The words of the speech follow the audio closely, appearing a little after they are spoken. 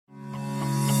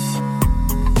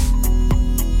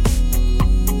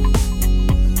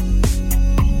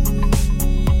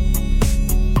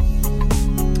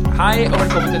Hei og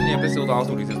velkommen til en ny episode av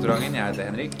Stortingsrestauranten. Jeg heter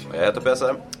Henrik. Og jeg heter PC.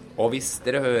 Og hvis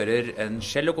dere hører en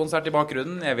cellokonsert i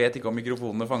bakgrunnen, jeg vet ikke om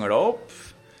mikrofonene fanger det opp,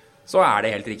 så er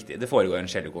det helt riktig. Det foregår en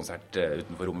cellokonsert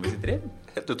utenfor rommet vi sitter i.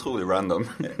 Helt utrolig random.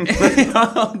 Ja,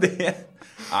 det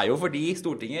er jo fordi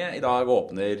Stortinget i dag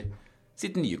åpner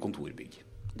sitt nye kontorbygg.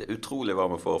 Det er utrolig hva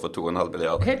man får for 2,5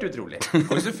 milliarder. Helt utrolig.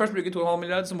 Og hvis du først bruker 2,5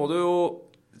 milliarder, så må du jo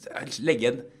legge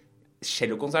en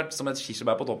cellokonsert som et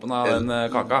kirsebær på toppen av den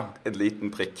kaka. En liten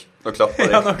prikk. Nå klapper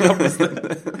de. Ja, nå klappes det.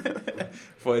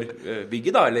 For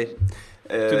bygget da, eller?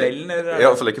 Tunnelen? Eller? I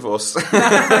hvert fall ikke for oss.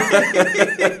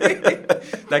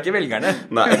 Det er ikke velgerne.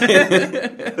 Nei.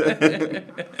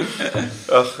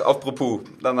 Apropos,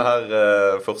 denne her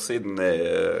forsiden i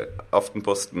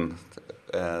Aftenposten,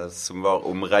 som var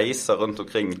om reiser rundt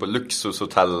omkring på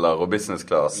luksushoteller og business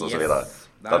class og så videre.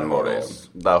 Den må vi.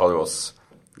 Der har du oss.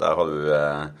 Der har du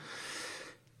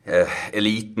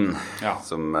eliten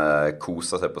som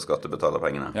koser seg på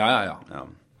skattebetalerpengene. Ja.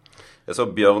 Jeg så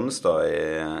Bjørnstad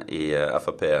i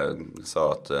FrP sa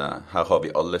at her har vi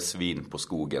alle svin på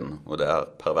skogen, og det er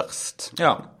perverst.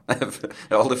 Ja. Jeg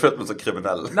har aldri følt meg så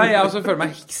kriminell. Nei, jeg også føler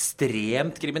meg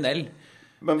ekstremt kriminell.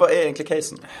 Men hva er egentlig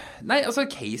casen? Nei, altså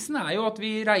casen er jo at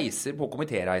vi reiser på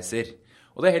komitéreiser.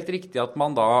 Og det er helt riktig at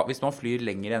man da, hvis man flyr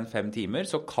lenger enn 5 timer,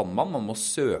 så kan man må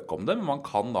søke om det, men man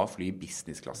kan da fly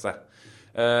businessklasse.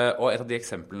 Og et av de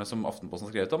eksemplene som Aftenposten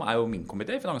har skrevet om er jo min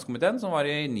komité, finanskomiteen, som var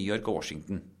i New York og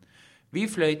Washington. Vi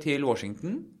fløy til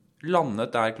Washington,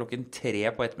 landet der klokken 3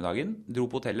 på ettermiddagen, dro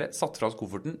på hotellet, satt fra oss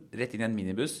kofferten, rett inn i en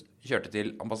minibuss, kjørte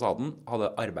til ambassaden, hadde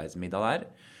arbeidsmiddag der,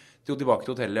 dro tilbake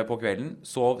til hotellet på kvelden,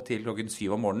 sov til klokken 7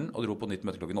 om morgenen og dro på nytt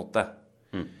møte klokken 8.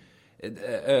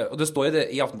 Og det står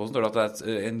i Aftenposten står det at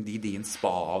det er en din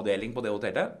spa-avdeling på det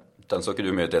hotellet. Den så ikke du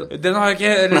mye til. Den har jeg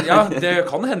ikke, ja, det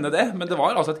kan hende det, men det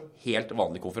var altså et helt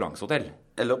vanlig konferansehotell.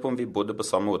 Jeg lurer på om vi bodde på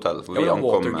samme hotell. For ja, vi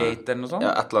ankom, Watergate eller noe sånt?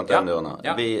 Ja, et eller annet hjørne.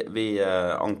 Ja. Vi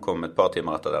ankom et par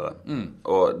timer etter dere.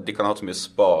 Og de kan ha så mye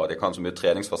spa, de kan ha så mye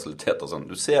treningsfasiliteter og sånn.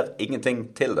 Du ser ingenting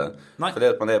til det. Nei.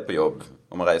 Fordi at man er på jobb,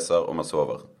 og man reiser, og man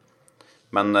sover.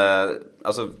 Men,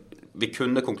 altså, vi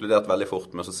kunne konkludert veldig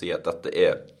fort med å si at dette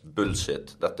er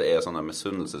bullshit. Dette er sånn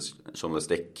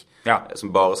misunnelsesjournalistikk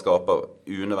som bare skaper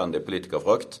unødvendig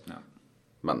politikerfrakt. Ja.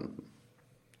 Men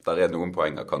der er noen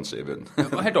poenger kanskje i bunnen.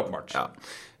 Helt åpenbart. Ja.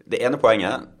 Det ene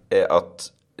poenget er at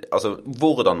altså,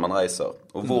 hvordan man reiser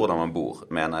og hvordan man bor,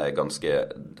 mener jeg ganske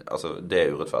altså, det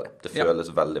er urettferdig. Det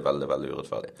føles veldig, veldig, veldig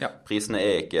urettferdig. Ja. Prisene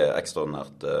er ikke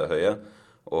ekstraordinært høye.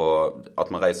 Og at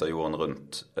man reiser jorden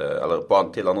rundt, eller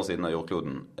til andre siden av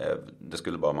jordkloden, det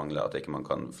skulle bare mangle at ikke man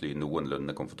kan fly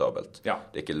noenlunde komfortabelt. Ja.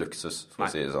 Det er ikke luksus, for å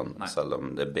si det sånn, selv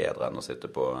om det er bedre enn å sitte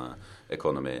på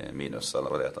economy minus,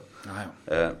 eller hva det heter.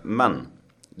 Men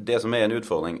det som er en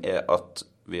utfordring er at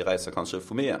vi reiser kanskje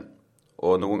for mye,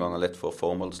 og noen ganger litt for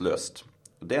formålsløst.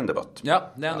 Det er en debatt. Ja,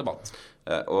 det er en debatt.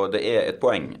 Og det er et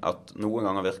poeng at noen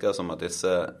ganger virker det som at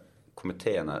disse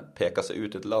komiteene peker seg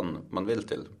ut et land man vil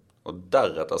til, og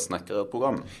deretter snekker et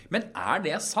program. Men er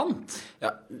det sant?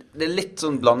 Ja, det er litt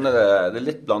sånn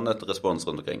blandet respons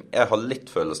rundt omkring. Jeg har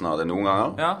litt følelsen av det noen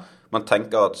ganger. Ja. Man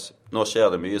tenker at nå skjer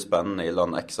det mye spennende i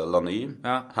land X eller land Y.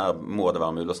 Ja. Her må det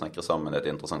være mulig å snekre sammen et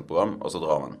interessant program, og så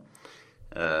drar man.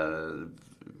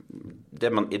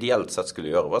 Det man ideelt sett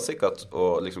skulle gjøre var sikkert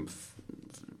å liksom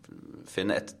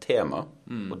finne et tema,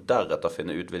 og deretter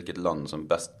finne ut hvilket land som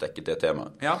best dekket det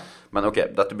temaet. Ja. Men ok,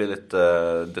 dette blir litt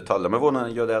detaljer. Men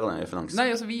hvordan gjør dere det i finans? Nei,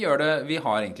 altså vi gjør det,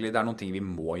 det er noen ting vi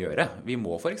må gjøre. Vi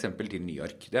må for eksempel til New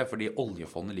York. Det er fordi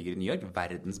oljefondet ligger i New York,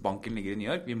 Verdensbanken ligger i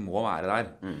New York, vi må være der.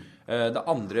 Det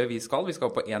andre vi skal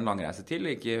på en langreise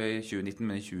til, ikke i 2019,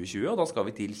 men i 2020, og da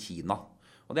skal vi til Kina.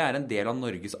 Og det er en del av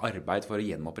Norges arbeid for å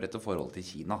gjenopprette forholdet til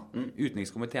Kina.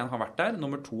 Utenrikskomiteen har vært der.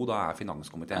 Nummer 2 da er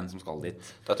finanskomiteen som skal dit.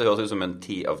 Dette høres ut som en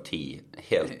 10 av 10.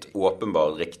 Helt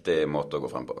åpenbart riktig måte å gå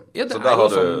frem på. Ja, det er jo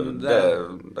sånn...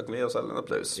 Da kan vi gi oss selv en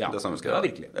applaus. Ja, det er sånn vi skal gjøre.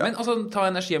 Virkelig. Ja. Men altså, ta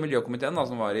energi- og miljøkomiteen da,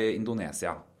 som var i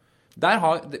Indonesia. Der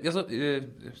har,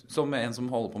 som en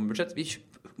som holder på med budsjett, vi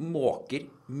måker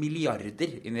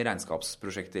milliarder inn i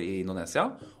regnskapsprosjekter i Indonesia.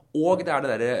 Og det er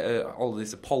det der, alle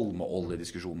disse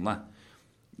palmeoljediskusjonene.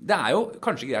 Det er jo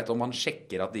kanskje greit om man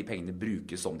sjekker at de pengene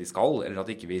brukes som de skal, eller at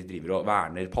ikke vi driver og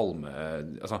verner palme...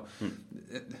 Altså,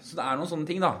 så det er noen sånne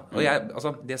ting da.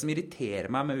 Og det som irriterer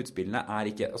meg med utspillene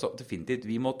er ikke... definitivt,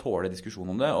 vi må tåle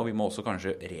diskusjon om det, og vi må også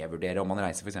kanskje revurdere om man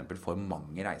reiser for eksempel for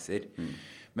mange reiser.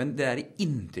 Men det er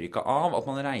inntrykket av at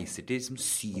man reiser til som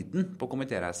Syden på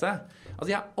komitéreise.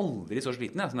 Jeg er aldri så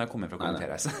sliten når jeg kommer fra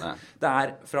komitéreise. Det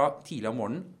er fra tidlig om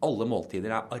morgenen, alle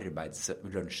måltider er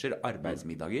arbeidslunsjer,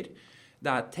 arbeidsmiddager. Det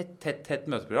er tett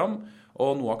møteprogram,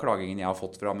 og noe av klagingen jeg har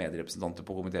fått fra medrepresentanter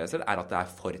på komitéreiser er at det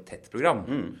er for tett program.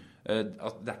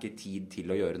 At det ikke tid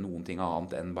til å gjøre noen ting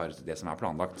annet enn bare det som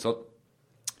planlagt. Så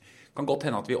det kan godt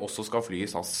hende at vi også skal fly i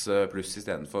SAS pluss i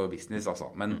stedet for business, altså.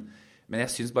 Men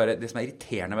jeg synes bare, det som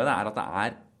irriterende ved det at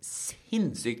det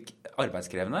sinnssykt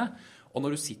arbeidskrevende. Og når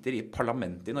du sitter i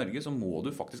parlamentet i Norge, så må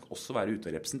du faktisk også være ute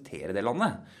og representere det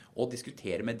landet. Og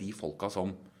diskutere med de folka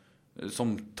som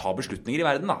tar beslutninger i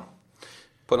verden, da.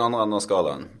 På den andre enden av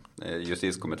skalaen,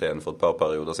 justiskomiteen for et par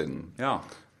perioder siden,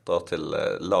 drar til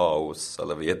Laos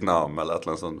eller Vietnam eller et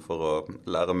eller annet sånt for å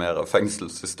lære mer av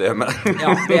fengselssystemet.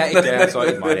 Ja, det ikke så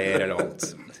innmari relevant.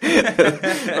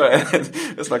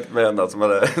 Jeg snakket med en der som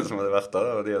hadde vært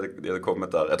der, og de hadde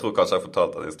kommet der. Jeg tror kanskje jeg har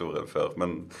fortalt den historien før,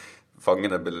 men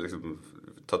fangene ble liksom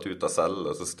tatt ut av cellen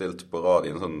og så stilt på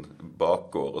radioen sånn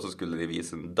bakgård, og så skulle de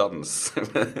vise en dans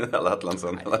eller et eller annet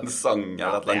sånt, eller en sang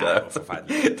eller et eller annet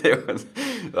greier. Det er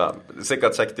jo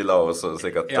sikkert kjekt i Laos og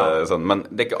sikkert sånn, men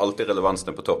det ikke alltid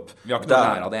relevansen på topp. Vi har ikke noe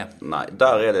lære av det. Nei,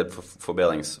 der det et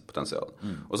forbedringspotensial.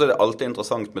 Og så det alltid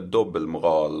interessant med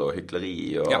dobbeltmoral og hykleri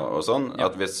og sånn,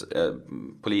 at hvis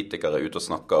politikere er ute og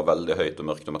snakker veldig høyt og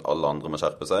mørkt om at alle andre må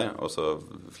skjerpe seg, og så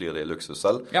flyr de i luksus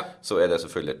selv, så det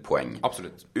selvfølgelig et poeng.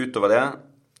 Absolutt. Utover det,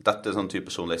 dette sånn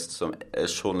type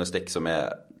journalistikk som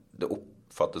det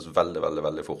oppfattes veldig, veldig,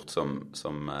 veldig fort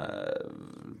som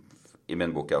i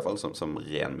min bok i hvert fall, som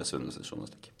ren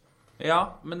misunnelsesjournalistikk.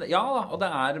 Men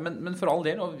for all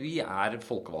del, og vi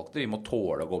folkevalgte, vi må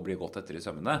tåle å bli gått etter i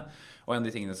sømmene. Og en av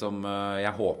de tingene som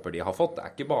jeg håper de har fått,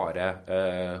 ikke bare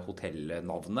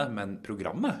hotellnavnet, men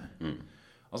programmet.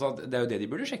 Altså, det jo det de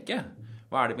burde sjekke.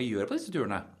 Hva det vi gjør på disse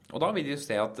turene? Og da vil de jo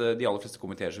se at de aller fleste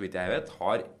komiteer, så vidt jeg vet,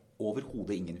 har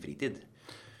overhodet ingen fritid.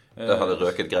 Det hadde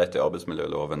røket greit i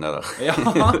arbeidsmiljøloven, det der.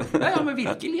 ja, men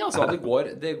virkelig, altså.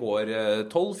 Det går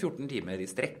 12-14 timer i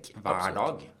strekk hver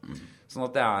dag. Sånn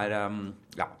at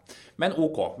det Men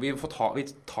ok, vi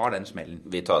tar den smellen.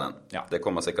 Vi tar den. Det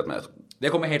kommer sikkert mer. Det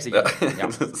kommer helt sikkert.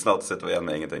 Snart sitter vi igjen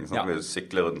med ingenting, sånn at vi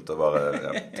sykler rundt og bare...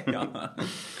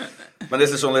 Men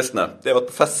disse journalistene, de har vært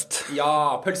på fest.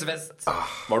 Ja, pølsefest.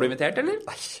 Var du invitert, eller?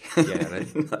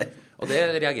 Nei. Og det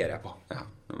reagerer jeg på. Ja,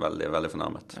 veldig, veldig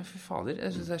fornærmet. Fy fader,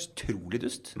 jeg synes det utrolig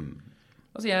dust.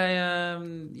 Altså,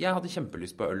 jeg hadde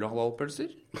kjempelyst på øl og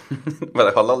halalpølser. Var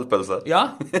det halalpølser? Ja,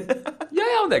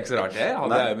 men det ikke så rart det.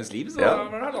 Hadde jeg muslim, så var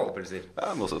det halalpølser.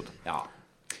 Ja, morsomt. Ja.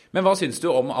 Men hva synes du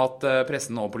om at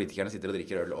pressen og politikerne sitter og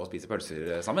drikker øl og spiser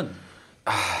pølser sammen?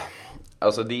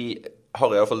 Altså, de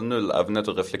har i hvert fall null evne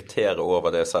til å reflektere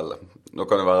over det selv. Nå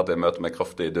kan det være at jeg møter meg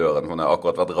kraftig i døren, for jeg har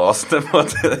akkurat vært rasende på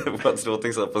at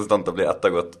stortingsrepresentanter blir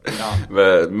ettergått.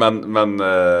 Men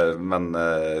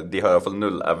de har i hvert fall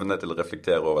null evne til å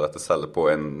reflektere over dette selv på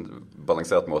en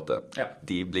balansert måte.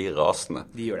 De blir rasende.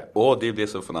 De gjør det. Og de blir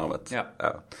så fornærmet.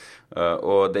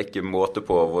 Og det ikke måte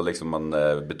på hvor liksom man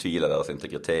betviler deres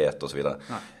integritet og så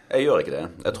videre. Jeg gjør ikke det.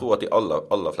 Jeg tror at de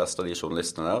aller fleste av de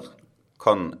journalistene der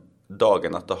kan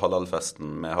dagen etter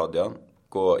halalfesten med Hadia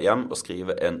gå hjem og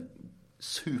skrive en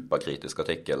superkritisk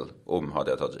artikkel om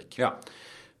Hadia Tajik.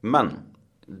 Men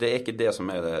det ikke det som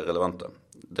det relevante.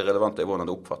 Det relevante hvordan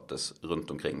det oppfattes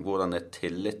rundt omkring. Hvordan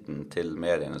tilliten til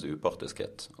medienes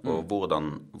upartiskhet, og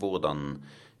hvordan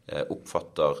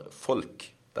oppfatter folk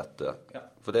dette.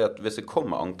 For det at hvis det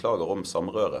kommer anklager om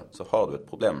samrøre, så har du et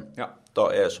problem. Da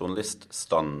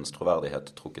journaliststandens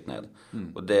troverdighet trukket ned.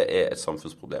 Og det et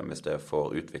samfunnsproblem hvis det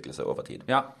får utvikle seg over tid.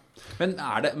 Men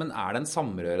det en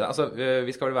samrøre? Altså,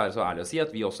 vi skal vel være så ærlige å si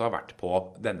at vi også har vært på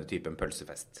denne typen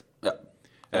pølsefest.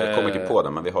 Jeg kommer ikke på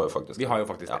det, men vi har jo faktisk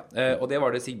det. Og det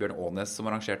var det Sigbjørn Aanes som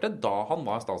arrangerte da han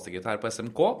var statssekretær på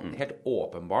SMK. Helt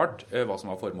åpenbart hva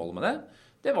som var formålet med det.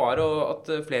 Det var at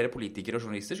flere politikere og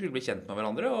journalister skulle bli kjent med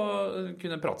hverandre og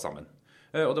kunne prate sammen.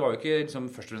 Og det var jo ikke liksom,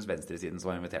 først og fremst venstresiden som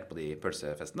var invitert på de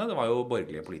pølsefestene. Det var jo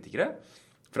borgerlige politikere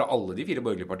fra alle de 4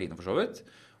 borgerlige partiene for så vidt,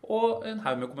 og en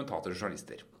haug med kommentatorer og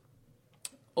journalister.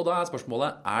 Og da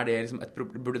spørsmålet, det liksom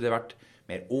burde det vært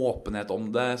mer åpenhet om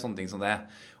det, sånne ting som det?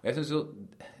 Og jeg synes jo,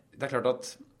 det klart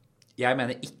at jeg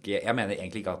mener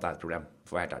egentlig ikke at det et problem,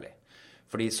 for å være helt ærlig.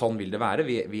 Fordi sånn vil det være.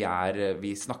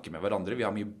 Vi snakker med hverandre. Vi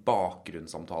har mye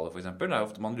bakgrunnssamtaler, for eksempel. Det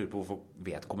ofte man lurer på hvorfor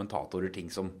vet kommentatorer ting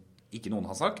som ikke noen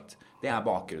har sagt. Det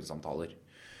bakgrunnssamtaler.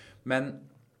 Men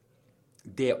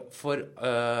det for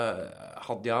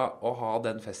Hadia å ha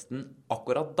den festen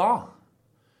akkurat da,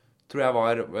 tror jeg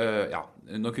var...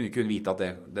 nå kunne hun vite at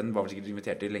den var sikkert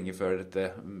invitert til lenge før dette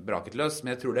braket løs,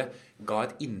 men jeg tror det ga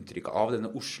et inntrykk av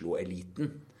denne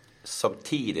Oslo-eliten.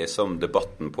 Samtidig som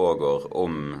debatten pågår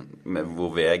om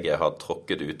hvor VG har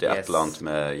tråkket ut i et eller annet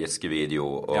med Giske-video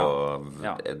og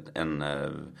en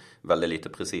veldig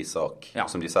lite presis sak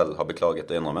som de selv har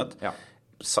beklaget og innrømmet.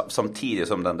 samtidig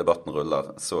som den debatten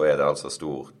ruller, så det altså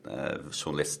stor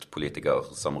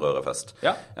journalist-politiker-samrørefest.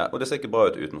 Ja. Og det ser ikke bra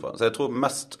ut utenfra. Så jeg tror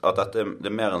mest at dette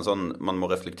det mer en sånn, man må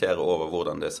reflektere over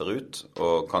hvordan det ser ut,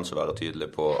 og kanskje være tydelig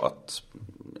på at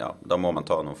da må man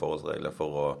ta noen forholdsregler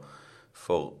for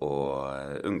å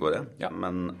unngå det. Ja.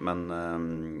 Men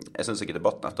jeg synes ikke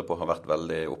debatten etterpå har vært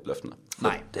veldig oppløftende.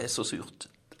 For det så surt.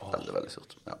 Veldig, veldig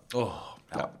surt. Ja.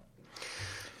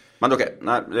 Men ok,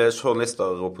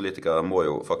 journalister og politikere må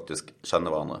jo faktisk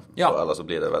kjenne hverandre, for ellers så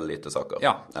blir det veldig lite saker.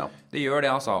 Ja, det gjør det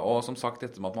altså, og som sagt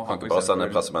dette med at man kan ikke bare sende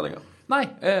pressemeldinger. Nei,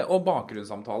 og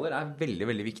bakgrunnssamtaler veldig,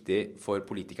 veldig viktig for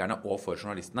politikerne og for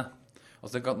journalistene.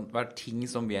 Altså det kan være ting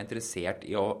som vi interessert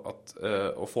i å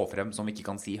få frem som vi ikke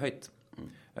kan si høyt.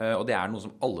 Og det noe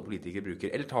som alle politikere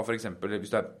bruker. Eller ta for eksempel,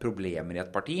 hvis det problemer i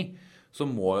et parti, så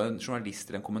må en journalist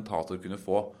eller en kommentator kunne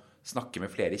få snakke med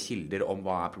flere kilder om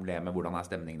hva problemet, hvordan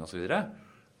stemningen og så videre,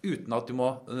 uten at du må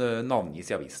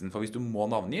navngis i avisen. For hvis du må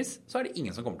navngis, så det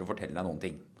ingen som kommer til å fortelle deg noen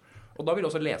ting. Og da vil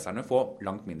også leserne få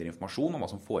langt mindre informasjon om hva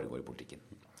som foregår i politikken.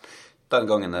 Den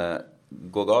gangen det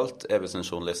går galt, hvis en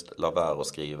journalist lar være å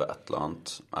skrive et eller annet,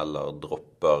 eller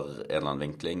dropper en eller annen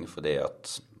vinkling, fordi at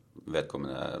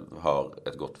vedkommende har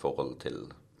et godt forhold til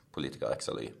politiker X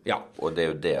eller Y. Ja. Og det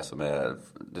jo det som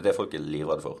det folk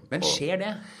livredde for. Men skjer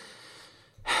det?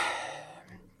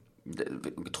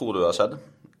 Tror du det har skjedd?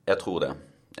 Jeg tror det.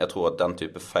 Jeg tror at den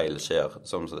type feil skjer,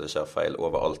 som det skjer feil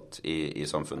overalt i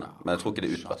samfunnet. Men jeg tror ikke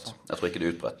det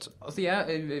utbredt. Altså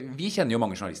vi kjenner jo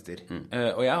mange journalister,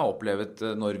 og jeg har opplevd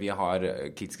når vi har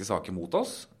kritiske saker mot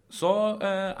oss, så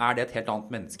det et helt annet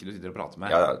menneske du sitter og prater med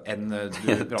enn du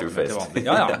prater med til vanlig.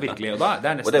 Ja, virkelig. Og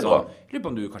det nesten det sånn, jeg lurer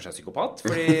på om du kanskje psykopat,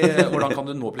 fordi hvordan kan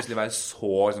du nå plutselig være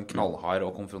så liksom, knallhard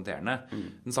og konfronterende?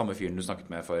 Den samme fyren du snakket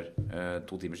med for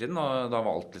 2 timer siden, og da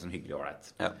var alt liksom hyggelig og ålreit.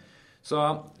 Ja. Så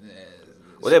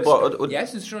og det bra. Jeg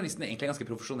synes journalistene egentlig ganske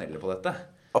profesjonelle på dette.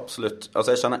 Absolutt.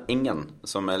 Altså jeg kjenner ingen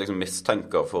som liksom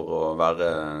mistenker for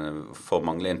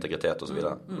manglende integritet og så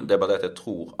videre. Det bare det at jeg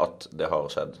tror at det har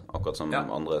skjedd, akkurat som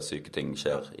andre syke ting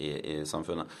skjer i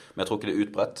samfunnet. Men jeg tror ikke det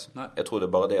utbredt. Nei. Jeg tror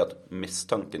det bare det at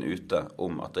mistanken ute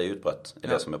om at det utbredt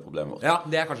det som problemet vårt. Ja,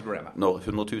 det kanskje problemet. Når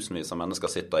hundretusenvis av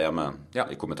mennesker sitter hjemme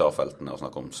i kommentarfeltene og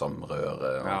snakker om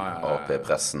samrøre og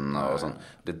AP-pressen og sånn.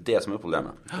 Det det som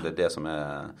problemet. Det det som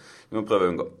vi må prøve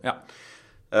å unngå. Ja.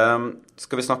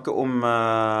 Skal vi snakke om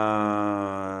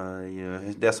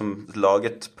det som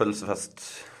laget pølsefest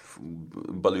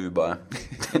Baluba?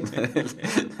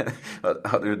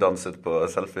 Har du danset på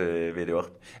selfie-videoer?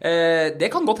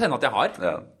 Det kan godt hende at jeg har.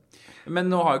 Ja.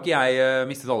 Men nå har jo ikke jeg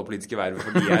mistet alle politiske verv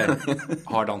fordi jeg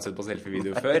har danset på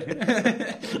selfie-video før.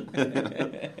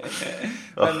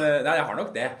 Men nei, jeg har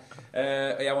nok det.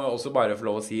 Jeg må også bare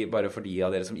få lov å si, bare for de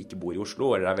av dere som ikke bor i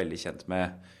Oslo, eller veldig kjent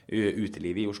med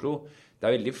utelivet i Oslo, det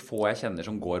veldig få jeg kjenner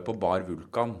som går på Bar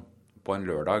Vulkan på en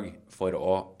lørdag for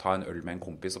å ta en øl med en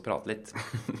kompis og prate litt.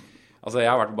 Altså,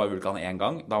 jeg har vært på Bar Vulkan en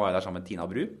gang. Da var jeg der sammen med Tina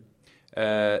Bru.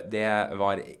 Det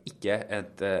var ikke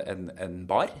en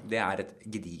bar. Det et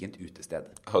gedigent utested.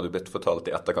 Har du blitt fortalt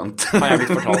i etterkant? Har jeg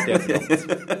blitt fortalt i etterkant.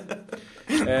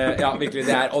 Ja, virkelig.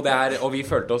 Og vi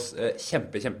følte oss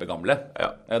kjempegamle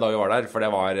da vi var der. For det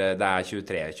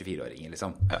 23-24-åringer,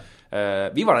 liksom. Ja.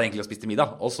 Vi var der egentlig og spiste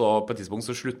middag, og så på et tidspunkt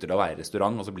så slutter det å være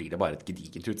restaurant, og så blir det bare et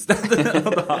gedigent utested.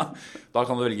 da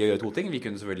kan du velge å gjøre 2 ting. Vi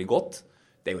kunne selvfølgelig gått.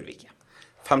 Det gjorde vi ikke.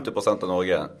 50% av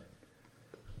Norge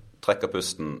trekker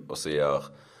pusten og sier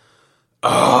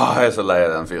jeg så lei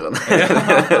av den fyren.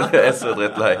 Jeg så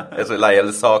drittlei. Jeg så lei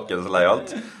hele saken, så lei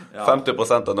alt.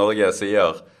 50% av Norge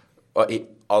sier i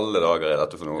alle dager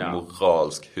dette for noe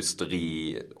moralsk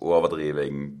hysteri,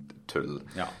 overdriving, tull.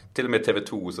 Ja. Til og med TV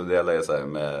 2 så deler jeg seg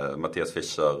med Mathias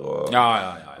Fischer og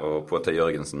Pål T.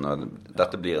 Jørgensen.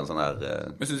 Dette blir en sånn her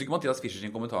Men synes du ikke Mathias Fischer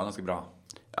sin kommentar ganske bra?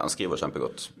 Ja, han skriver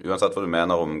kjempegodt. Uansett hva du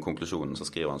mener om konklusjonen, så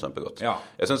skriver han kjempegodt. Ja.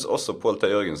 Jeg synes også Pål T.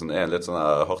 Jørgensen en litt sånn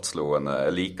her hardtslående.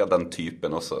 Jeg liker den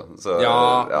typen også. Så,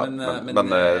 men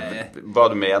hva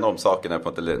du mener om saken på en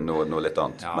måte noe litt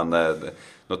annet. Ja. Men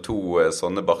når 2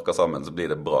 sånne barker sammen, så blir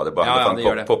det bra. Det bare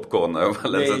det popcorn. Det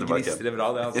gnistrer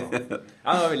bra, det altså.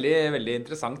 Ja, det var veldig, veldig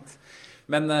interessant.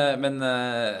 Men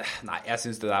nei, jeg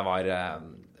synes det der var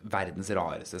verdens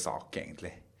rareste sak,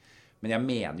 egentlig. Men jeg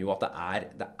mener jo at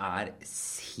det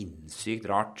sinnssykt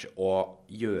rart å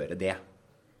gjøre det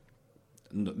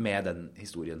med den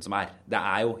historien som Det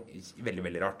jo veldig,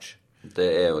 veldig rart. Det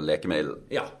jo lekemiddel.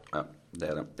 Ja,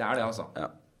 det det. Det det, altså. Ja.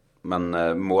 Men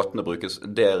måten det brukes,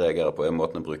 det jeg reagerer på,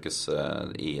 måten det brukes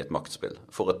i et maktspill.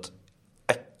 For et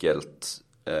ekkelt,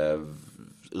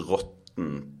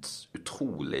 råttent,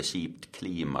 utrolig kjipt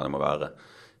klima det må være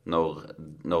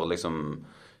når liksom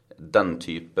den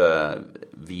type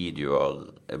videoer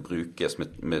brukes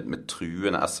med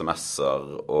truende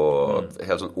SMS-er og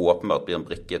helt sånn åpenbart blir en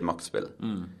brikke i et maktspill.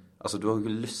 Altså, du har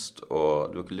ikke lyst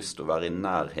til å være i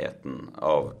nærheten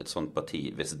av et sånt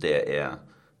parti hvis det er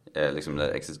liksom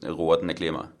det rådende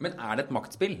klimaet. Men det et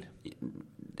maktspill?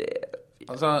 De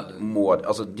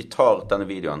tar denne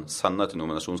videoen, sender til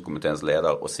nominasjonskomiteens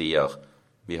leder og sier,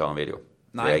 vi har en video.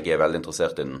 VG veldig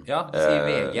interessert i den. Ja, sier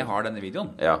VG har denne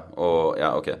videoen.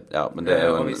 Ok. Ja, men det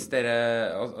jo og hvis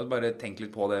dere, bare tenk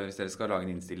litt på det hvis dere skal lage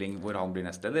en innstilling hvor han blir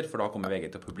nestleder, for da kommer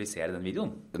VG til å publisere den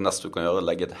videoen. Det neste du kan gjøre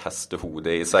legge et hestehode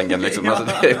i sengen, liksom. Altså,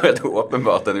 det jo et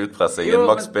åpenbart en utpressing i en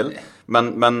maktspill.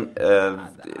 Men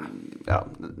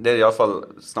det i alle fall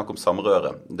snakk om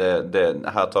samrøre.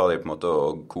 Her tar de på en måte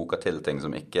og koker til ting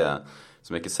som ikke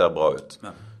ser bra ut.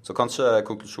 Ja. Så kanskje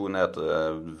konklusjonen at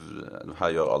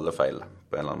her gjør alle feil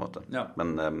på en eller annen måte. Ja.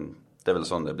 Men det vel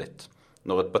sånn det blitt.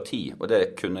 Når et parti, og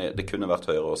det kunne vært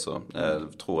Høyre også,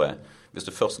 tror jeg, hvis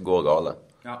det først går gale,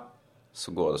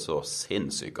 så går det så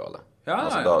sinnssykt gale.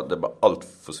 Altså, det bare alt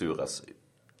forsures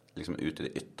liksom ut i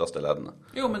de ytterste leddene.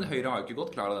 Jo, men Høyre har jo ikke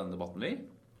gått klar av denne debatten, vi.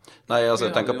 Nei, altså,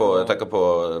 jeg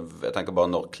tenker bare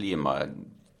når klimaet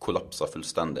kollapser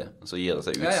fullstendig, så gir det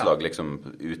seg utslag liksom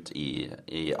ut i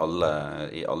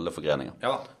alle forgreninger.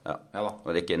 Ja da.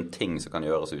 Og det ikke en ting som kan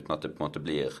gjøres uten at det på en måte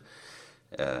blir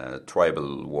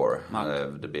tribal war.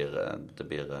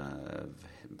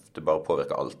 Det bare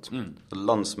påvirker alt. Så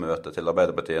landsmøtet til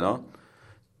Arbeiderpartiet nå,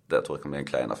 det tror jeg kan bli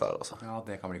en klein affære, altså. Ja,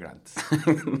 det kan bli kleint.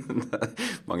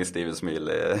 Mange stive smil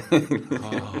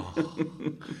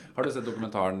Har du sett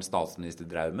dokumentaren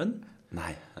Statsministerdraumen?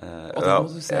 Nei.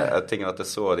 Tingen at jeg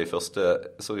så de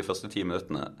første 10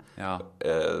 minuttene,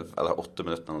 eller 8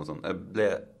 minuttene eller noe sånt. Jeg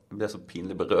ble så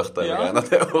pinlig berørt av greiene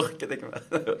at jeg orket ikke mer.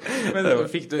 Men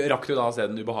rakk du da å se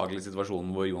den ubehagelige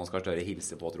situasjonen hvor Jonas Gahr Støre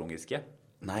hilser på Trond Giske?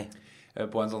 Nei.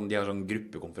 På de har sånn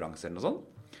gruppekonferanse eller noe sånt.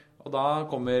 Og da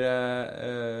kommer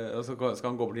og så skal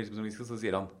han gå bort til Trond Giske, så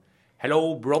sier han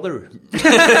Hello, brother.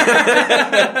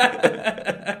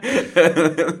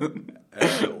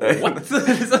 What?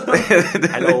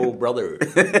 Hello, brother.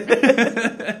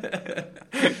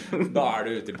 Da du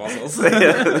ute i pass, altså.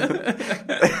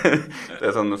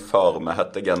 Det sånn far med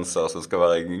hettegenser som skal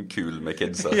være kul med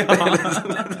kidsa.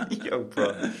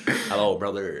 Hello,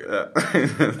 brother.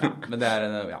 Men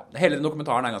hele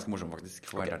dokumentaren er ganske morsom, faktisk.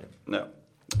 For okay. Ja,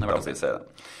 da får vi se det.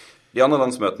 De andre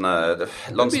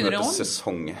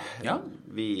landsmøtesesong. Nå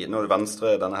det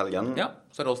Venstre denne helgen. Ja,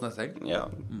 så det også neste helg.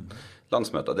 Ja.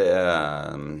 Landsmøter, det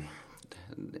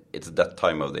it's that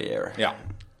time of the year. Ja.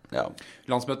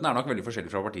 Landsmøtene nok veldig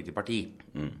forskjellige fra parti til parti.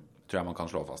 Tror jeg man kan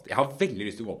slå fast. Jeg har veldig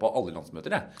lyst til å gå på alle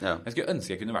landsmøter. Jeg skulle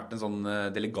ønske jeg kunne vært en sånn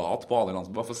delegat på alle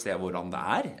landsmøter, for å se hvordan det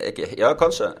er. Ja,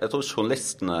 kanskje. Jeg tror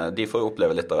journalistene, de får jo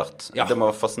oppleve litt av hvert. Det må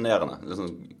være fascinerende.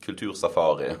 Liksom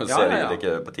kultursafari, å se de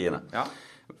ulike partiene. Ja.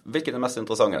 Hvilket mest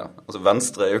interessante da? Altså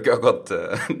Venstre jo ikke akkurat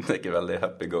det ikke veldig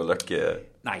happy-go-lucky.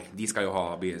 Nei, de skal jo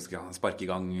sparke i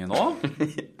gang nå.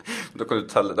 Da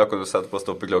kan du sette på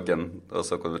stoppeklokken, og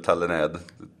så kan du telle ned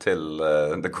til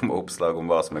det kommer oppslag om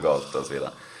hva som galt, og så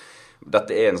videre.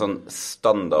 Dette en sånn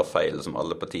standardfeil som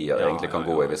alle partier egentlig kan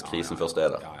gå i hvis krisen først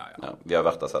der. Vi har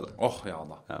vært der selv.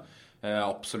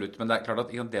 Absolutt, men det klart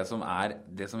at det som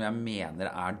jeg mener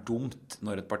dumt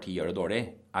når et parti gjør det dårlig,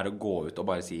 å gå ut og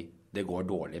bare si det går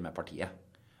dårlig med partiet.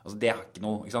 Altså det ikke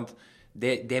noe, ikke sant?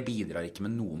 Det bidrar ikke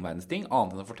med noen verdens ting,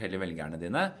 annet enn å fortelle velgerne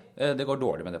dine det går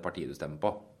dårlig med det partiet du stemmer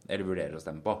på, eller vurderer å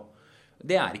stemme på.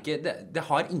 Det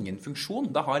har ingen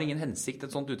funksjon, det har ingen hensikt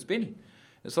et sånt utspill.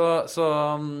 Og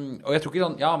jeg tror ikke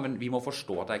sånn, men vi må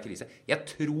forstå at det krise. Jeg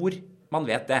tror man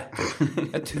vet det.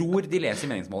 Jeg tror de leser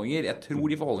meningsmålinger. Jeg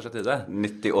tror de forholder seg til det.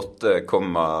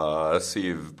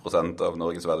 98,7% av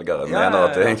Norges velgere mener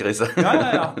at det en krise.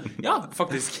 Ja,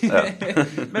 faktisk.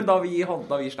 Men da vi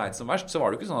sleit som verst, så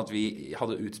var det ikke sånn at vi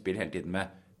hadde utspill hele tiden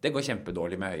med det går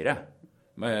kjempedårlig med Høyre.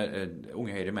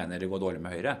 Unge Høyre mener det går dårlig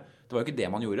med Høyre. Det var jo ikke det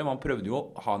man gjorde. Man prøvde jo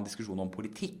å ha en diskusjon om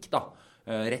politikk da.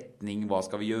 Retning, hva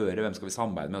skal vi gjøre, hvem skal vi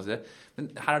samarbeide med.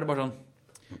 Men her det bare sånn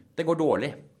det går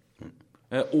dårlig.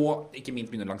 Og ikke minst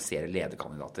begynne å lansere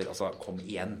lederkandidater. Altså, kom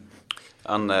igjen.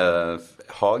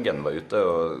 Hagen var ute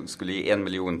og skulle gi 1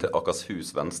 million til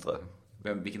Akershus Venstre.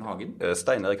 Hvilken Hagen?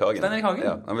 Stein Erik Hagen. Stein Erik Hagen?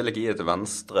 Ja, han ville ikke gi det til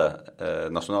Venstre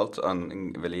nasjonalt, han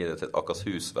ville gi det til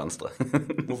Akershus Venstre.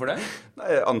 Hvorfor det? Nei,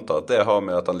 jeg antar at det har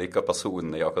med at han liker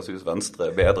personen i Akershus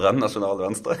Venstre bedre enn nasjonal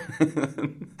Venstre.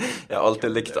 Jeg har alltid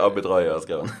likt Abid Raja,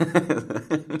 skrev han.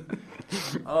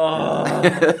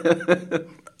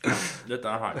 Dette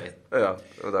herlig. Ja,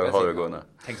 og der har vi gående.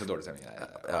 Tenk så dårlig stemning.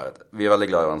 Vi veldig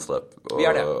glad i Venstre, og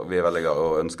vi veldig glad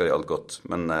og ønsker de alt godt.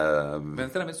 Men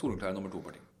Venstre mitt solklare nummer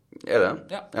 2-parti. Er det?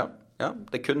 Ja. Ja,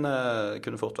 det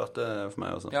kunne fort vært det for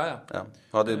meg også. Ja.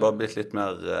 Hadde de bare blitt litt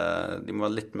mer, de må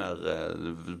være litt mer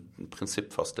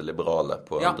prinsippfaste liberale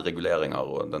på reguleringer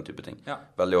og den type ting. Ja.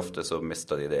 Veldig ofte så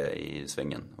mister de det i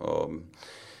svingen, og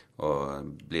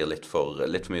blir litt for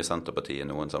mye Senterparti i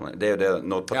noen sammenheng. Det er jo det,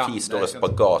 når parti står i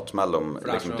spagat mellom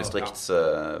liksom,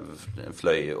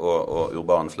 distriktsfløy og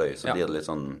urban fløy, så blir det litt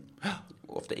sånn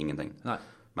ofte ingenting. Nei.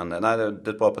 Men nei, det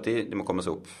er et bra parti, de må komme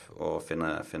seg opp og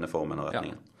finne formen og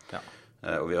retningen.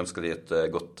 Og vi ønsker de et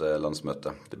godt landsmøte.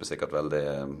 Det blir sikkert veldig,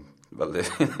 veldig,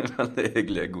 veldig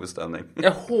hyggelig, god stemning.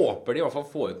 Jeg håper de i hvert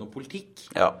fall får ut noe politikk.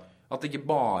 Ja. At det ikke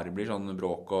bare blir sånn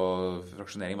bråk og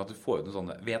fraksjonering, men at du får ut noe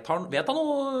sånne. Vet han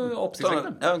noe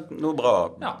oppsiktsvekkende? Ja, noe bra,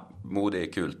 modig,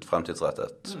 kult,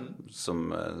 fremtidsrettet, som,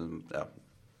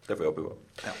 det får vi håpe på.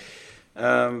 Ja.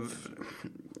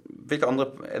 Er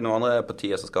det noen andre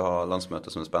partier som skal ha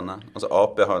landsmøte som er spennende? Altså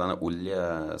AP har jo denne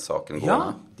oljesaken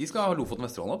gående. Ja, de skal ha Lofoten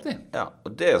Vesterålen opp, de. Ja,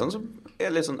 og det er sånn som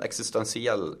er litt sånn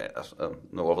eksistensiell,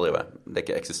 nå overdriver jeg, det er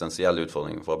ikke eksistensiell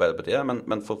utfordring for Arbeiderpartiet,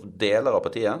 men for deler av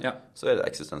partiet så er det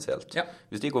eksistensielt. Ja.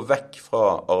 Hvis de går vekk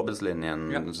fra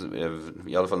arbeidslinjen,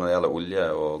 i alle fall når det gjelder olje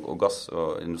og gass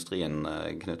og industrien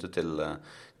knyttet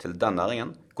til den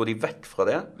næringen, går de vekk fra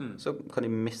det, så kan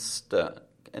de miste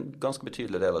en ganske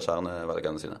betydelig del av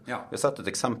kjernevelgerne sine. Ja. Vi har sett et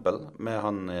eksempel med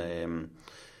han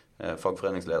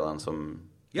fagforeningslederen som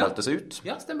meldte seg ut.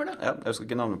 Ja, stemmer det. Ja, jeg husker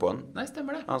ikke navnet på han. Nei,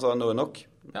 stemmer det. Han sa nå er nok.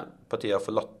 Ja. Partiet har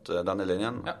forlatt denne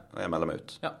linjen, og jeg melder meg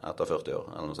ut etter 40 år.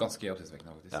 Eller noe sånt. Ganske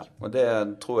oppsiktsvekkende, faktisk. Ja. Og det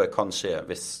tror jeg kan skje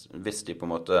hvis de på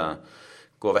en måte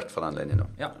går vekk fra den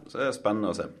linjen. Ja. Så det er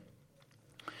spennende å se.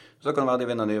 Så kan det være de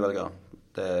vinner nye velgere.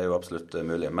 Det er jo absolutt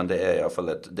mulig, men det er i hvert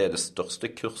fall det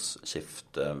største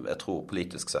kursskiftet jeg tror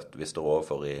politisk sett vi står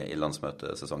overfor i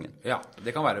landsmøtesesongen. Ja,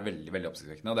 det kan være veldig, veldig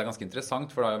oppsiktsvekkende, og det er ganske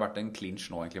interessant, for det har jo vært en clinch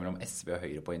nå egentlig mellom SV og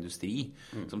Høyre på industri,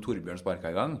 som Torbjørn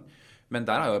sparket i gang. Men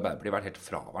der har jo Arbeiderpartiet vært helt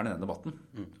fraværende i den debatten.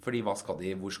 Fordi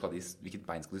hvilket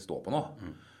bein skal de stå på nå?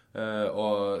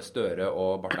 Og Støre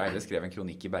og Barth Eide skrev en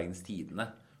kronikk i Bergens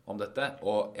Tidende om dette,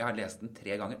 og jeg har lest den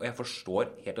 3 ganger, og jeg forstår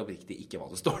helt oppriktig ikke hva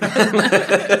det står der.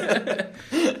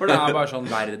 For det er bare sånn,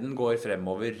 verden går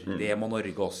fremover, det må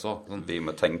Norge også. Sånn, vi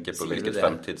må tenke på hvilket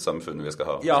fremtidssamfunn vi skal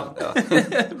ha. Ja.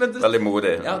 Veldig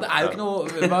modig. Ja, det er jo ikke noe,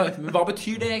 hva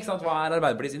betyr det, ikke sant? Hva er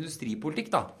Arbeiderpartiets industripolitikk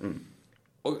da?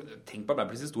 Og tenk på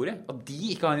Arbeiderpartiets historie, at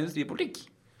de ikke har en industripolitikk.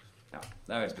 Ja,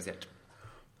 det er veldig spesielt.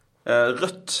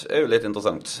 Rødt er jo litt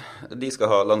interessant. De skal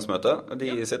ha landsmøte, og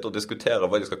de sitter og diskuterer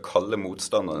hva de skal kalle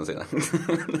motstanderne sine.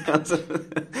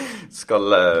 Skal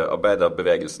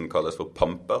arbeiderbevegelsen kalles for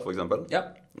pamper, for eksempel?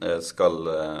 Ja. Skal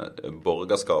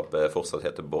borgerskapet fortsatt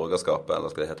hete borgerskapet,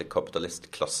 eller skal det hete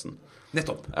kapitalistklassen?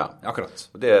 Nettopp, ja, akkurat.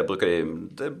 Det bruker de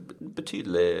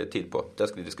betydelig tid på. Det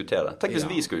skal de diskutere. Tenk hvis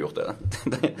vi skulle gjort det.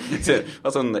 Det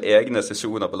var sånne egne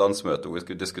sesjoner på landsmøtet hvor vi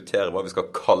skulle diskutere hva vi skal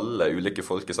kalle ulike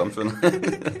folk i samfunnet.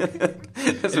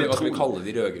 Eller hva skal vi kalle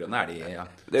de rødgrønne?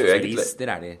 Sosialister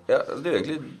er de? Ja, det er jo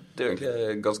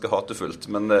egentlig ganske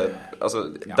hatefullt. Men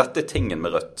dette er tingen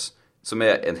med Rødt, som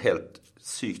er en helt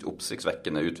sykt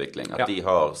oppsiktsvekkende utvikling. At de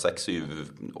har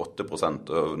 6-7-8%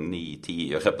 og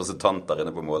 9-10 representanter inne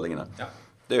på målingene. Ja.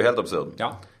 Det er jo helt absurd.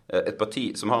 Ja. Et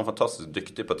parti som har en fantastisk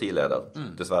dyktig partileder,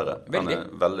 dessverre. Han er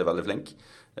veldig, veldig flink.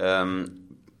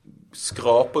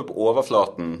 Skraper på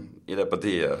overflaten i det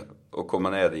partiet og kommer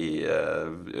ned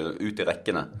ut i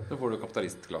rekkene. Da får du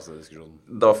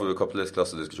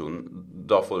kapitalistklassediskusjonen.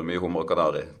 Da får du mye hummer og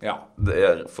kanari. Ja. Det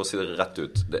er, for å si det rett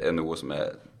ut, det er noe som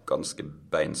er ganske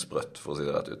beinsprøtt, for å si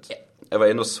det rett ut. Jeg var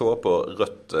inne og så på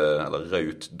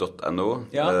raut.no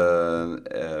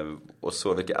og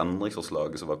så hvilke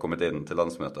endringsforslag som var kommet inn til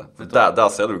landsmøtet. Der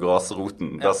ser du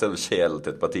grasroten, der ser du sjelen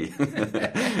til et parti.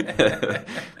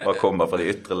 Hva kommer fra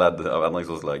de ytre ledd av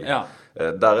endringsforslaget. Ja.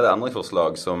 Der er det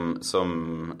endringsforslag som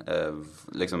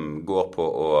liksom går på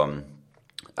å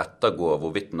ettergå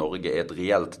hvorvidt Norge er et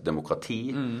reelt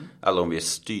demokrati, eller om vi er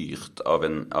styrt av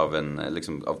en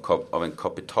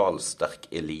kapitalsterk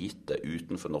elite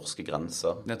utenfor norske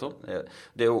grenser. Nettopp.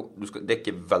 Det er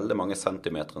ikke veldig mange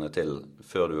centimetrene til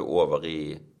før du er over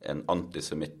i en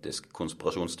antisemittisk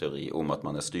konspirasjonsteori om at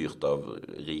man er styrt av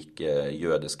rike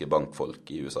jødiske bankfolk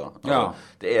i USA.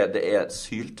 Det er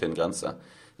syltynn grense.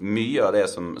 Mye av det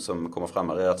som kommer frem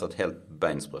her er rett og slett helt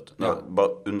beinsprøtt. Nå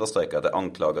bare understreker at jeg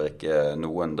anklager ikke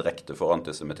noen direkte for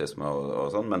antisemittisme og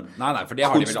sånn, men Nei, for det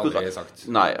har de vel aldri sagt.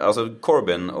 Nei, altså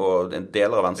Corbyn og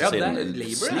deler av venstresiden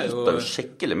sliter jo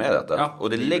skikkelig med dette, og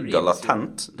det ligger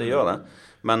latent, det gjør det.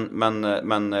 Men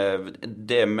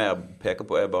det mer peker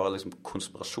på er bare liksom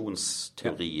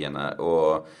konspirasjonsteoriene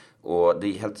og de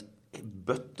helt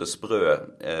bøttesprø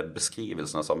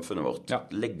beskrivelsen av samfunnet vårt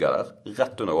ligger der,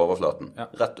 rett under overflaten,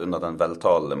 rett under den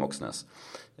veltalende Moxnes.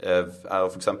 Er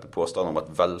for eksempel påstand om at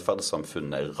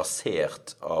velferdssamfunnet er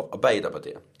rasert av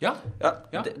Arbeiderpartiet.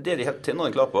 Det de helt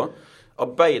tindrende klar på.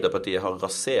 Arbeiderpartiet har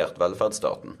rasert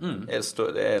velferdsstaten.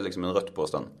 Det liksom en rødt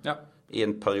påstand. I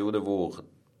en periode hvor,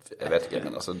 jeg vet ikke,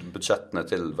 men altså budsjettene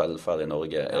til velferd i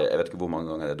Norge, jeg vet ikke hvor mange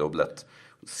ganger det er doblet.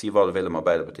 Si hva du vil om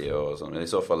Arbeiderpartiet og sånn, men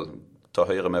i så fall ta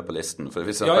Høyre med på listen, for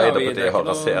hvis Arbeiderpartiet har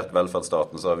rasert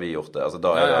velferdsstaten, så har vi gjort det. Altså,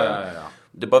 da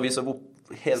det bare viser hvor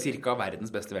helt... Cirka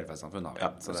verdens beste velferdssamfunn.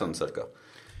 Sånn cirka.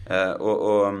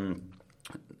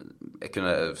 Jeg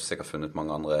kunne sikkert funnet mange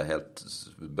andre helt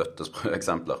bøttesprø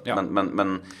eksempler.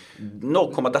 Men når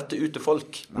kommer dette ut til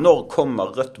folk? Når kommer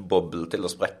rødt-bobbel til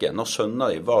å sprekke? Når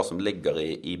skjønner de hva som ligger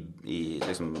i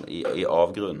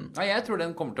avgrunnen? Jeg tror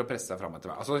den kommer til å presse seg frem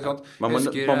etter hvert. Altså, man må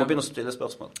begynne å stille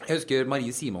spørsmål. Jeg husker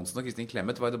Marie Simonsen og Kristin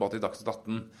Clemet var i debatt i Dagsnytt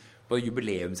 18 på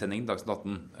jubileumssendingen Dagsnytt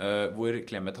 18, hvor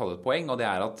Clemet hadde et poeng, og det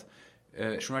er at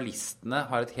journalistene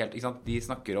har et helt, de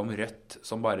snakker om Rødt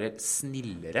som bare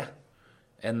snillere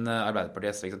enn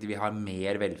Arbeiderpartiet, de vil ha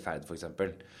mer velferd for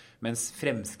eksempel. Mens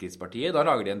Fremskrittspartiet, da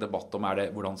lager de en debatt om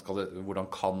hvordan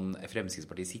kan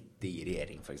Fremskrittspartiet sitte i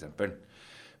regjering for eksempel.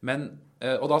 Men,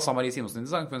 og da sa Marie Simonsen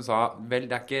interessant, for hun sa, vel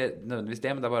det er ikke nødvendigvis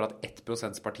det, men det er bare at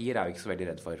 1% partier er vi ikke så veldig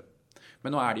redd for.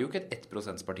 Men nå er de jo ikke et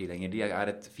 1% parti lenger, de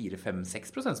er et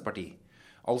 4-5-6% parti.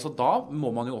 Altså da må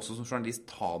man jo også som journalist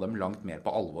ta dem langt mer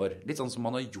på alvor. Litt sånn som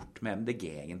man har gjort med MDG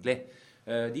egentlig.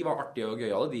 De var artige og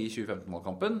gøyale, de i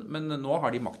 2015-målkampen, men nå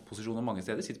har de maktposisjoner mange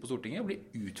steder, sitter på Stortinget og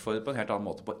blir utfordret på en helt annen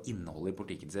måte på innholdet i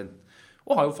politikken sin.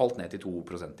 Og har jo falt ned til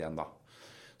 2% igjen da.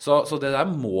 Så det der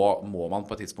må man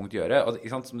på et tidspunkt gjøre. Og,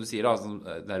 som du sier,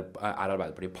 der er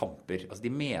Arbeiderpartiet pamper. Altså,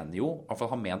 de mener jo, i hvert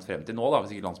fall har ment frem til nå, da,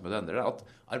 hvis ikke landsmøtet endrer det, at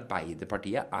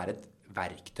Arbeiderpartiet er et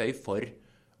verktøy for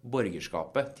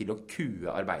borgerskapet til å kue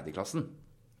arbeiderklassen.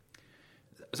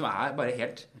 Som er bare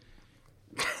helt...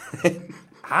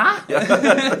 Hæ?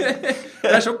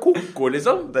 Det er så koko,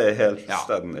 liksom. Det er helt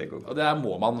stendig koko. Og det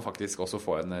må man faktisk også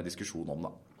få en diskusjon om,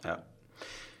 da.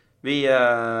 Vi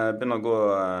begynner å gå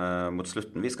mot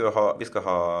slutten. Vi skal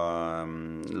ha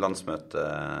landsmøte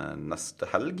neste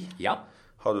helg.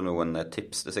 Har du noen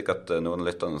tips? Det er sikkert noen av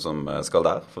lytterne som skal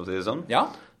der, for å si det sånn.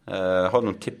 Har du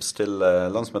noen tips til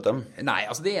landsmøtet? Nei,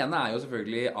 altså det ene er jo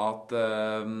selvfølgelig at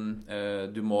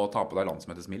du må ta på deg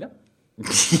landsmøtesmilet.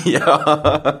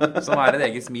 Som er et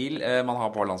eget smil man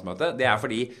har på landsmøtet. Det er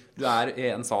fordi du er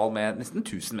i en sal med nesten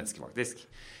 1000 mennesker faktisk.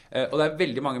 Og det er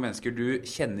veldig mange mennesker du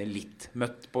kjenner litt,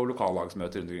 møtt på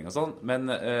lokallagsmøter rundt omkring og sånn. Men,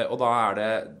 og da er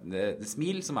det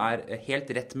smil som er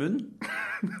helt rett munn.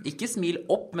 Ikke smil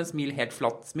opp, men smil helt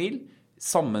flatt smil.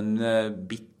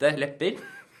 Sammenbitte lepper.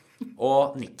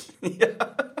 Og nikk.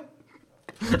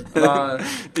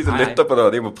 De som lytter på det,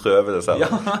 de må prøve det selv.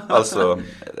 Altså,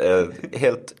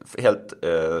 helt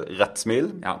rett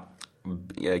smil.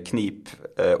 Knip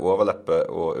overleppe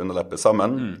og underleppe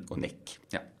sammen. Og nikk.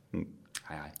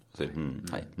 Hei.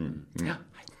 Hei.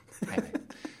 Hei.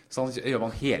 Sånn gjør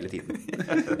man hele tiden.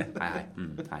 Hei.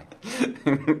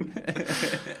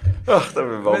 Da vil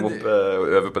vi varme opp og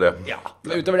øve på det.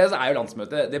 Men utover det så er jo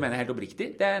landsmøtet, det mener jeg helt oppriktig,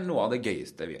 det er noe av det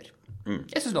gøyeste vi gjør.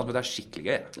 Jeg synes landsmøtet er skikkelig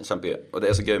gøy. Kjempegøy. Og det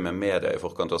er så gøy med media i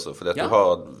forkant også, for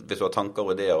hvis du har tanker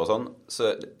og ideer og sånn, så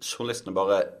journalistene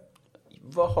bare,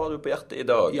 hva har du på hjertet i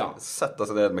dag? Setter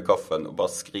seg ned med kaffen og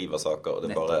bare skriver saker, og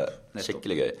det er bare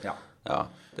skikkelig gøy.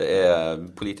 Det er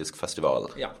politisk festival.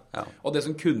 Og det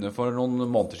som kunne for noen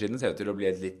måneder siden se ut til å bli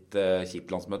et litt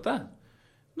kjipt landsmøte,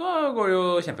 nå går det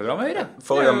jo kjempebra med Høyre.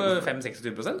 Det er jo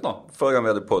 5-26% nå. Forrige gang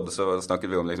vi hadde podd, så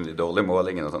snakket vi om liksom de dårlige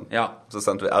målingene og sånn. Så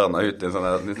sendte vi Erna ut i en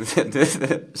sånn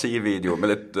skivideo med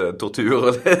litt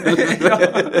tortur.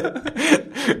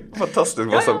 Fantastisk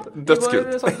morsomt.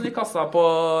 Dødskult. Vi satt i kassa på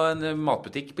en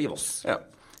matbutikk på Voss.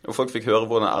 Og folk fikk høre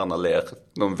hvordan Erna ler,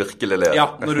 når hun virkelig ler.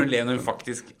 Når hun ler, når hun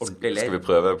faktisk ordentlig ler. Skal vi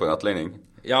prøve på en etterligning?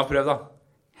 Prøv da.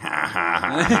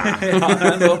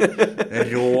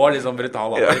 Rå, liksom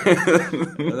brutal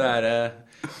det er,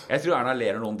 jeg tror Erna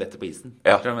ler når noen detter på isen.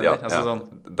 Sånn,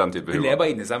 den type humor. Hun ler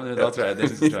bare inni seg, men da tror jeg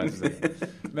det synes jeg.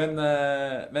 Men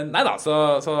nei da,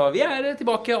 så vi er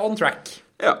tilbake on track.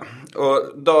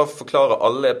 Og da forklarer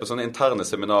alle på sånne interne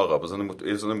seminarer, på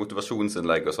i sånne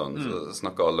motivasjonsinnlegg og sånn, så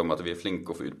snakker alle om at vi er flinke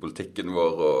å få ut politikken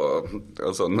vår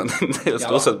og sånn, men det er jo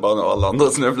stort sett bare når alle andre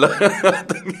snubler.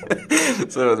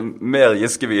 Så er det mer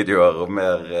Giske-videoer og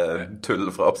mer tull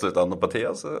fra absolutt andre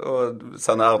partier, og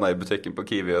sender Erna i butikken på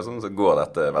Kiwi og sånn, så går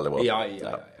dette veldig bra.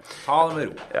 Ta det med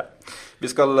ro. Vi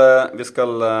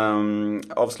skal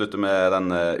avslutte med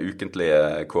den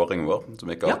ukentlige kåringen vår,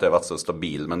 som ikke alltid har vært så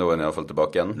stabil, men nå er den i hvert fall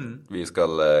tilbake igjen. Vi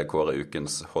skal kåre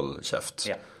ukens Hold kjeft.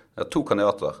 Det er 2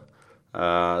 kandidater.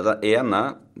 Den ene,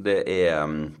 det er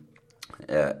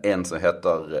en som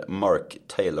heter Mark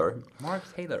Taylor.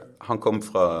 Han kom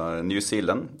fra New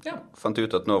Zealand. Fant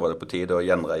ut at nå var det på tide å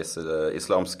gjenreise det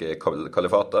islamske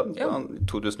kalifatet. I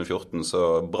 2014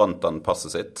 så brant han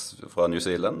passet sitt fra New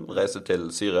Zealand, reiste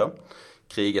til Syria,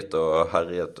 kriget og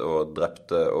herjet og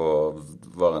drepte og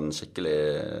var en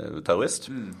skikkelig terrorist.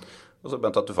 Og så ble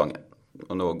han tatt til fange.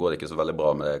 Og nå går det ikke så veldig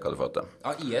bra med det kalifatet.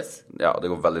 IS? Ja,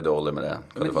 det går veldig dårlig med det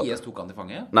kalifatet. Men IS tok han til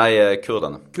fange? Nei,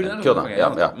 kurderne. Kurderne,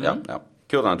 ja.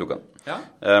 Kurderne tok han.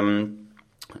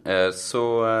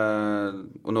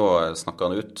 Og nå snakker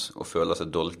han ut og føler seg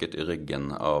dolket i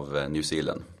ryggen av New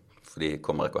Zealand. For de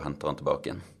kommer ikke og henter han tilbake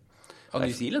igjen. Av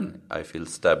New Zealand? I feel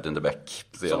stabbed in the back,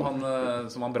 sier han.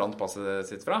 Som han brant passet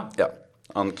sitt fra? Ja.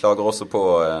 Han klager også på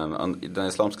den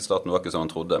islamske staten var ikke som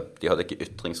han trodde. De hadde ikke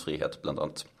ytringsfrihet, blant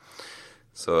annet.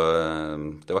 Så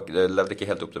det levde ikke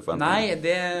helt opp til forventningen. Nei,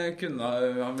 det kunne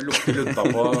han lukte lunta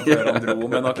på før han dro,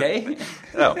 men ok.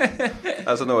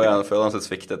 Altså nå føler han seg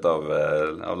sviktet av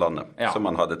landet, som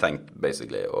han hadde tenkt,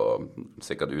 basically, og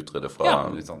sikkert utrydde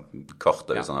fra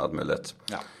kartet hvis han hadde mulighet.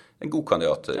 En god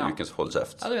kandidat til ukens Hold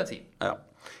kjeft. Ja, det vil jeg si.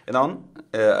 En annen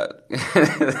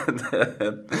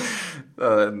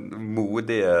den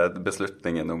modige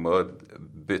beslutningen om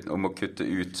å kutte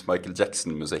ut Michael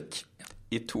Jackson-musikk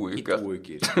i 2 uker.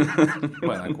 På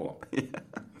NRK.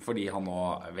 Fordi han nå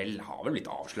har vel blitt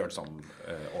avslørt som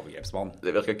overgrepsmann.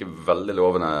 Det virker ikke veldig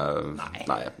lovende.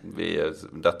 Nei.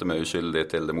 Dette med uskyldig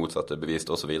til det motsatte bevist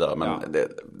og så videre, men nå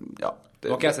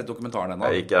har ikke jeg sett dokumentaren ennå.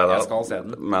 Jeg skal se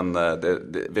den. Men det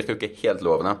virker jo ikke helt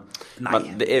lovende. Nei. Men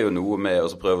det er jo noe med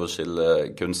å prøve å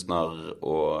skille kunstner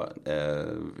og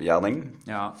gjerning,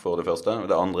 for det første.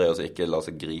 Det andre er å ikke la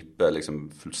seg gripe liksom,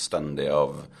 fullstendig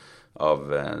av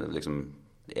liksom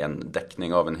en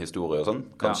dekning av en historie og sånn.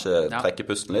 Kanskje trekke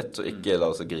pusten litt, og ikke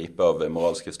la seg gripe av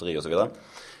moralsk hysteri og så videre.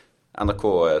 NRK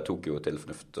tok jo til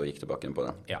fornuft og gikk tilbake inn på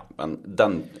det. Men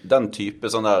den type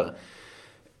sånn der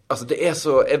altså det er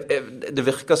så det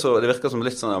virker som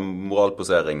litt sånn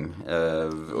moralposering,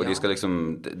 og de skal liksom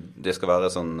det skal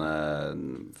være sånn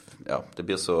det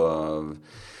blir så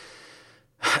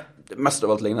mest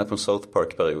av alt lignet på en South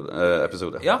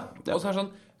Park-episode. Og så er det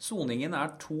sånn soningen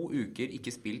 2 uker ikke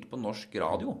spilt på norsk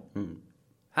radio.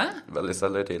 Hæ? Veldig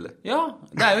selvhøytidelig. Ja,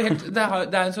 det er jo helt det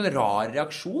er en sånn rar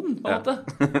reaksjon på en måte.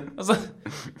 Altså,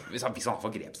 hvis han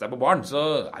forgrep seg på barn, så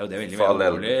er jo det veldig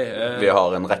alvorlig. Vi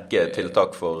har en rekke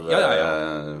tiltak for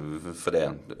det,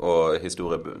 og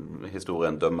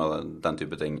historien dømmer den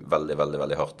type ting veldig, veldig,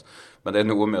 veldig hardt. Men det er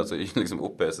noe med å liksom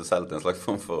opphøye seg selv til en slags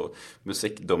form for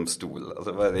musikkdomstol.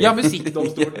 Altså,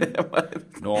 musikkdomstol.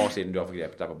 Nå, siden du har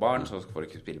forgrepet deg på barn, så får du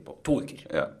ikke spille på 2 uker.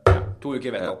 2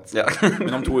 uker vedtatt.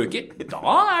 Men om 2 uker,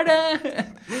 da er det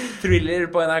thriller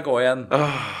på NRK igjen.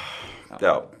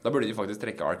 Da burde de faktisk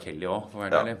trekke R. Kelly også, for å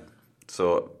være ærlig. Så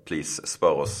please,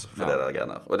 spar oss for det der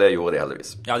greiene her. Og det gjorde de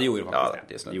heldigvis. Ja, de gjorde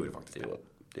faktisk det.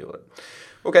 De gjorde det.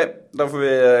 Ok, da får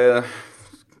vi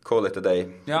call it a day.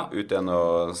 Ut igjen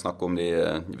og snakke om de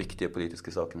viktige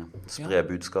politiske sakene. Spre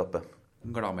budskapet.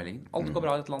 Gladmeldingen. Alt går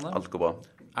bra i dette landet. Alt går bra.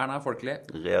 Erna er folkelig.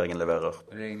 Regjeringen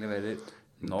leverer.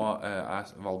 Nå er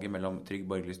valget mellom trygg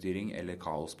borgerlig styring eller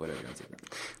kaos på rødgrønn side.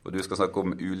 Og du skal snakke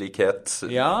om ulikhet.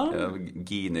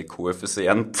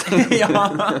 Gini-koeffisient.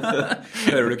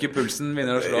 Hører du ikke pulsen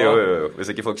begynner å slå? Jo.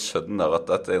 Hvis ikke folk skjønner at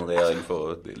dette er en regjering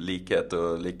for likhet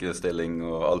og likestilling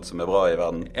og alt som er bra i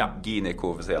verden.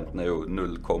 Gini-koeffisienten er jo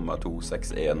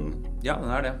 0,261. Ja, den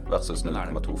er det. Versus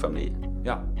 0,259.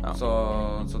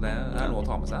 Så det er noe å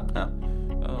ta med seg.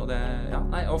 Og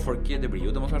og folk, det blir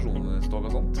jo demonstrasjonstog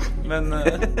og sånt. Men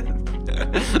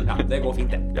det går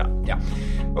fint det.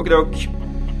 Ok.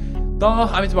 Da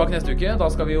er vi tilbake neste uke. Da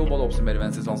skal vi jo både oppsummere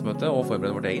Venstres landsmøte og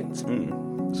forberede vårt eget.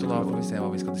 Så da får vi se hva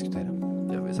vi skal diskutere.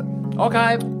 Det får vi se. Ok.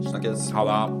 Snakkes. Ha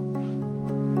det.